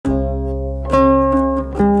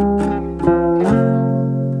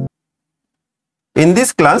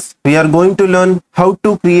class, we are going to learn how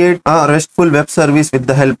to create a RESTful web service with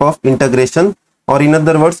the help of integration, or in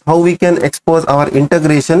other words, how we can expose our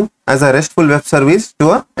integration as a RESTful web service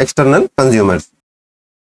to external consumers.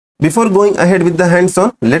 Before going ahead with the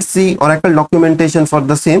hands-on, let's see Oracle documentation for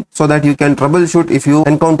the same so that you can troubleshoot if you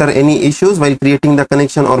encounter any issues while creating the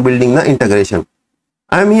connection or building the integration.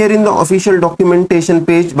 I am here in the official documentation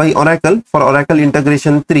page by Oracle for Oracle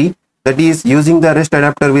Integration 3, that is using the REST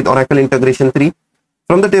adapter with Oracle Integration 3.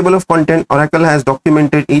 From the table of content, Oracle has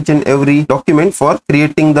documented each and every document for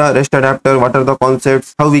creating the REST adapter, what are the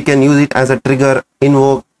concepts, how we can use it as a trigger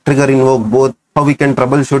invoke both, how we can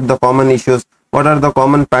troubleshoot the common issues, what are the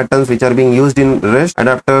common patterns which are being used in REST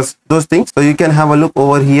adapters, those things. So you can have a look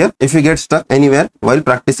over here if you get stuck anywhere while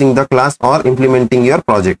practicing the class or implementing your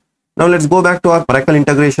project. Now let's go back to our Oracle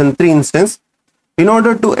Integration 3 instance. In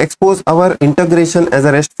order to expose our integration as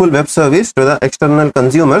a RESTful web service to the external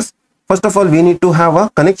consumers, first of all, we need to have a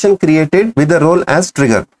connection created with the role as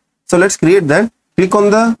trigger. So let's create that. Click on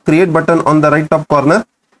the create button on the right top corner.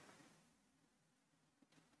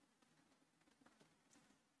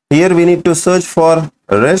 Here we need to search for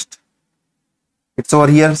REST. It's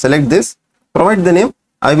over here. Select this. Provide the name.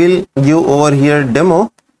 I will give over here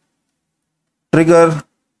demo trigger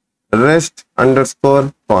REST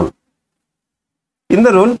 _ con. In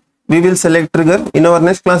the role, we will select trigger. In our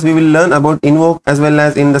next class, we will learn about invoke as well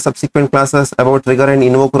as in the subsequent classes about trigger and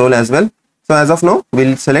invoke role as well. So as of now,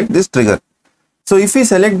 we'll select this trigger. So if we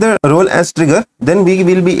select the role as trigger, then we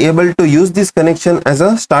will be able to use this connection as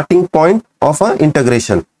a starting point of our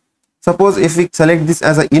integration. Suppose if we select this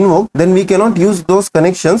as an invoke, then we cannot use those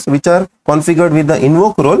connections which are configured with the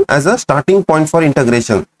invoke role as a starting point for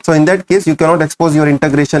integration. So in that case, you cannot expose your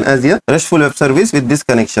integration as a RESTful web service with this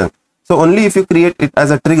connection. So only if you create it as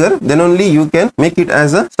a trigger, then only you can make it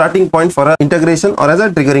as a starting point for an integration or as a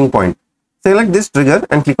triggering point. Select this trigger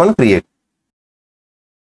and click on create.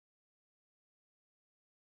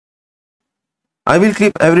 I will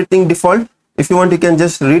keep everything default. If you want, you can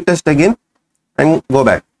just retest again and go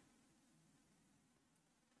back.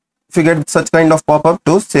 If you get such kind of pop-up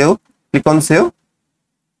to save, click on save.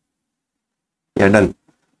 Yeah, done.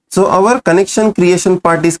 So our connection creation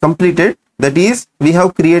part is completed. That is, we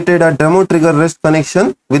have created a demo trigger REST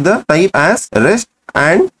connection with the type as REST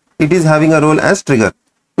and it is having a role as trigger.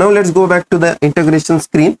 Now let's go back to the integration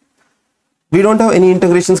screen. We don't have any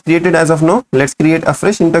integrations created as of now. Let's create a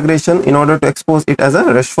fresh integration in order to expose it as a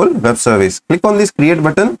RESTful web service. Click on this create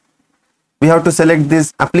button. We have to select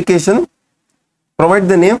this application. Provide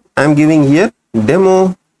the name. I am giving here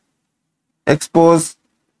demo expose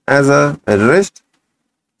as a REST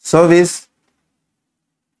service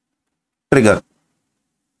trigger.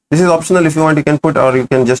 This is optional. If you want, you can put, or you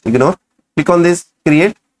can just ignore. Click on this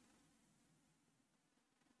create.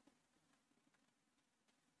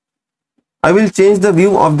 I will change the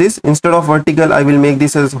view of this. Instead of vertical, I will make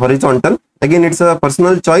this as horizontal. Again, it's a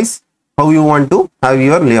personal choice how you want to have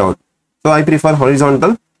your layout. So I prefer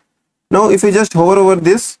horizontal. Now if you just hover over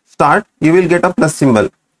this start, you will get a plus symbol.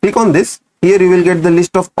 Click on this. Here you will get the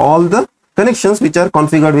list of all the connections which are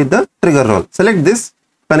configured with the trigger role. Select this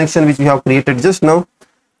connection which we have created just now.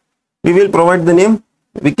 We will provide the name.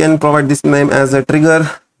 We can provide this name as a trigger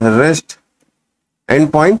REST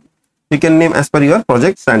endpoint. You can name as per your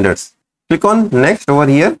project standards. Click on next over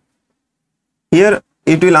here. Here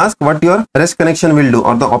it will ask what your REST connection will do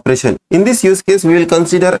or the operation. In this use case, we will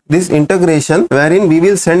consider this integration wherein we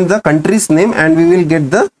will send the country's name and we will get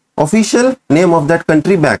the official name of that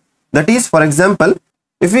country back. That is, for example,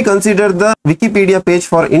 if we consider the Wikipedia page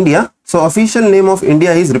for India, so official name of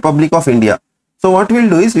India is Republic of India. So what we will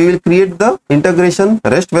do is we will create the integration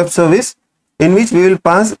REST web service in which we will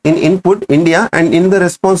pass in input India and in the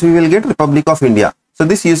response we will get Republic of India. So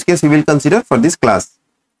this use case we will consider for this class.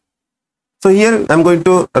 So here I am going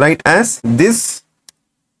to write as this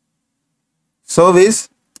service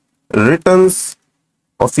returns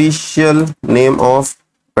official name of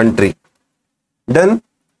country. Done.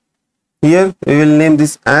 Here we will name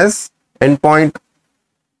this as endpoint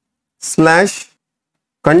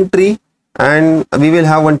 / country and we will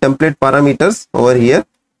have one template parameters over here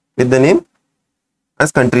with the name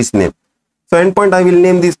as country's name. So endpoint I will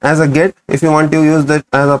name this as a get. If you want to use that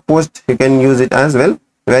as a post, you can use it as well,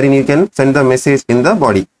 wherein you can send the message in the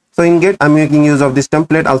body. So in get, I'm making use of this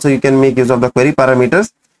template. Also, you can make use of the query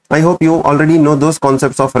parameters. I hope you already know those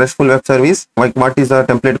concepts of RESTful web service, like what is the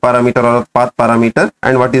template parameter or path parameter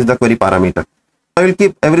and what is the query parameter. I will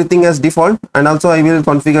keep everything as default and also I will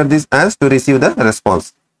configure this as to receive the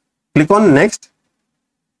response. Click on next.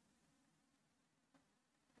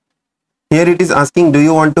 Here it is asking, do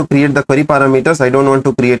you want to create the query parameters? I don't want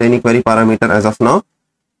to create any query parameter as of now.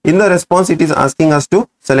 In the response, it is asking us to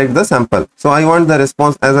select the sample. So I want the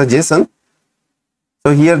response as a JSON.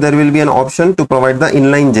 So here there will be an option to provide the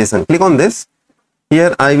inline JSON. Click on this.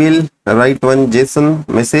 Here I will write one JSON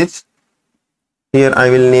message. Here I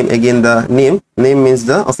will name again the name. Name means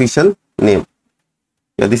the official name.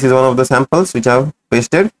 Yeah, this is one of the samples which I have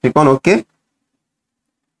pasted. Click on OK.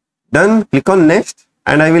 Done. Click on next,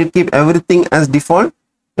 and I will keep everything as default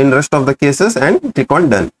in rest of the cases and click on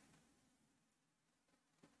done.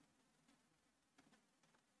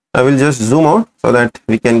 I will just zoom out so that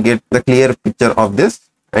we can get the clear picture of this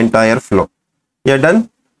entire flow. Yeah, done.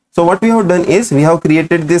 So what we have done is we have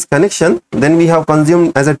created this connection, then we have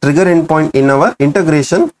consumed as a trigger endpoint in our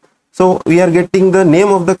integration. So we are getting the name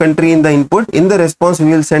of the country in the input. In the response,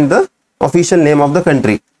 we will send the official name of the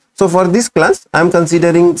country. So for this class, I am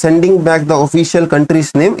considering sending back the official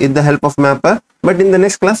country's name with the help of mapper. But in the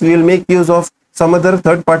next class, we will make use of some other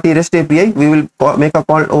third-party REST API. We will make a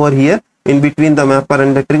call over here in between the mapper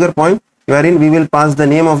and the trigger point, wherein we will pass the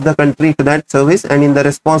name of the country to that service, and in the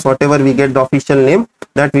response, whatever we get the official name,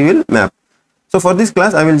 that we will map. So for this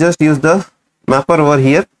class, I will just use the mapper over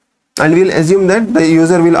here, and we will assume that the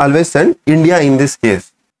user will always send India in this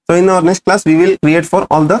case. So in our next class, we will create for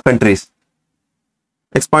all the countries.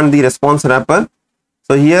 Expand the response wrapper.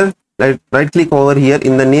 So here, right click over here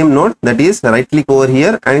in the name node, that is right click over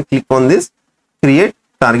here and click on this create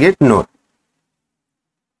target node.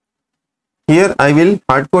 Here I will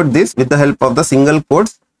hardcode this with the help of the single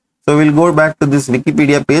quotes. So we'll go back to this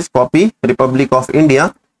Wikipedia page, copy Republic of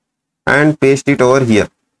India and paste it over here.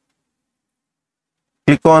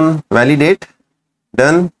 Click on validate,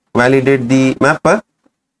 done, validate the mapper.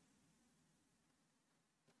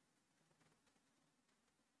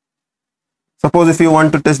 Suppose if you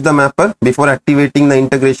want to test the mapper before activating the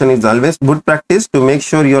integration, is always good practice to make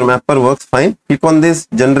sure your mapper works fine. Click on this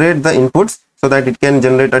generate the inputs so that it can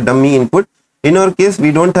generate a dummy input. In our case,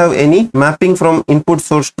 we don't have any mapping from input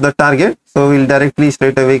source to the target. So we'll directly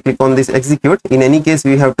straight away click on this execute. In any case,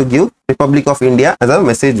 we have to give Republic of India as a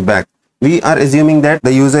message back. We are assuming that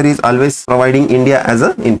the user is always providing India as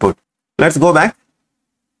an input. Let's go back.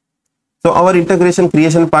 So our integration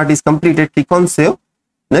creation part is completed. Click on save.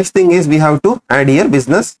 Next thing is we have to add here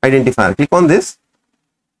business identifier. Click on this.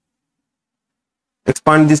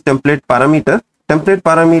 Expand this template parameter. Template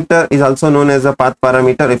parameter is also known as a path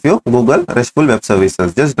parameter if you Google RESTful web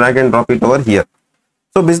services. Just drag and drop it over here.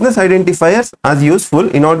 So business identifiers are useful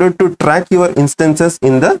in order to track your instances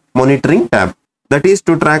in the monitoring tab. That is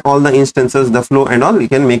to track all the instances, the flow and all. You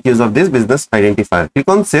can make use of this business identifier. Click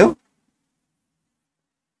on save.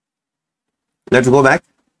 Let's go back.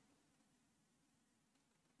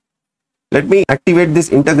 Let me activate this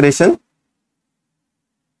integration.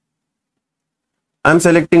 I'm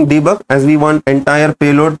selecting debug as we want entire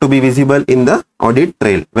payload to be visible in the audit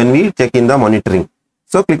trail when we check in the monitoring.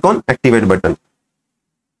 So click on activate button.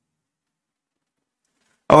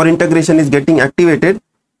 Our integration is getting activated.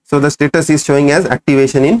 So the status is showing as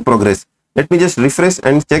activation in progress. Let me just refresh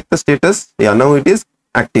and check the status. Yeah, now it is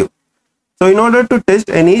active. So in order to test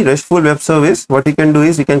any RESTful web service, what you can do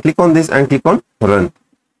is you can click on this and click on run.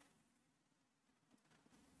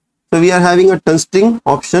 So we are having a testing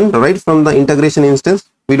option right from the integration instance.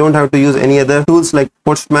 We don't have to use any other tools like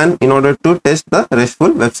Postman in order to test the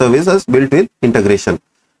RESTful web services built with integration.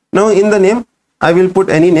 Now in the name, I will put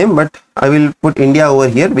any name, but I will put India over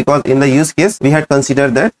here because in the use case, we had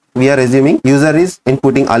considered that we are assuming user is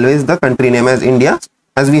inputting always the country name as India.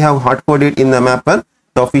 As we have hard coded in the mapper,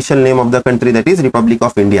 the official name of the country, that is Republic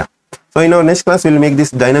of India. So in our next class, we will make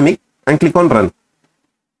this dynamic and click on run.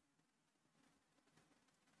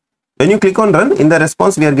 When you click on run, in the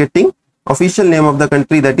response, we are getting official name of the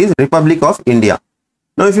country, that is Republic of India.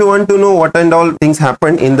 Now, if you want to know what and all things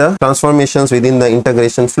happened in the transformations within the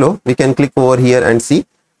integration flow, we can click over here and see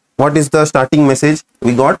what is the starting message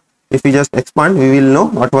we got. If we just expand, we will know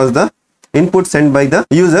what was the input sent by the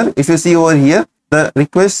user. If you see over here, the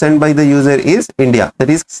request sent by the user is India, that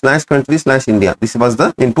is /country/India. This was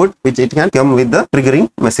the input which it can come with the triggering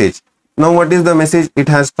message. Now, what is the message it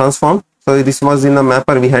has transformed? So this was in the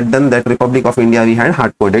mapper, we had done that Republic of India, we had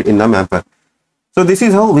hard coded in the mapper. So this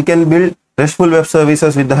is how we can build RESTful web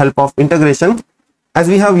services with the help of integration. As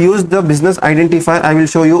we have used the business identifier, I will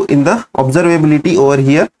show you in the observability over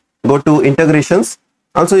here. Go to integrations.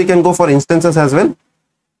 Also you can go for instances as well.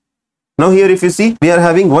 Now here if you see, we are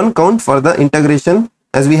having one count for the integration.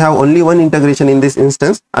 As we have only one integration in this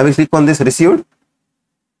instance, I will click on this received.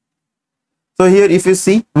 So here if you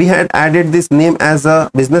see, we had added this name as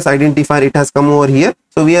a business identifier. It has come over here.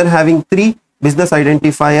 So we are having 3 business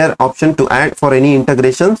identifier option to add for any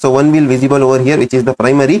integration. So one will visible over here, which is the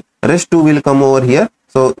primary. Rest 2 will come over here.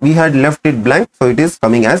 So we had left it blank, so it is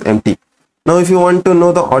coming as empty. Now if you want to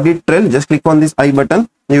know the audit trail, just click on this I button.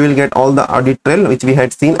 You will get all the audit trail which we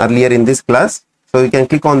had seen earlier in this class. So you can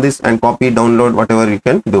click on this and copy, download, whatever you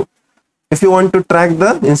can do. If you want to track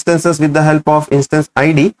the instances with the help of instance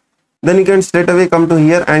ID, then you can straight away come to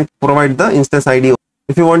here and provide the instance ID.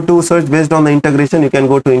 If you want to search based on the integration, you can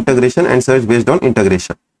go to integration and search based on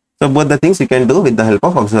integration. So both the things you can do with the help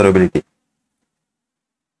of observability.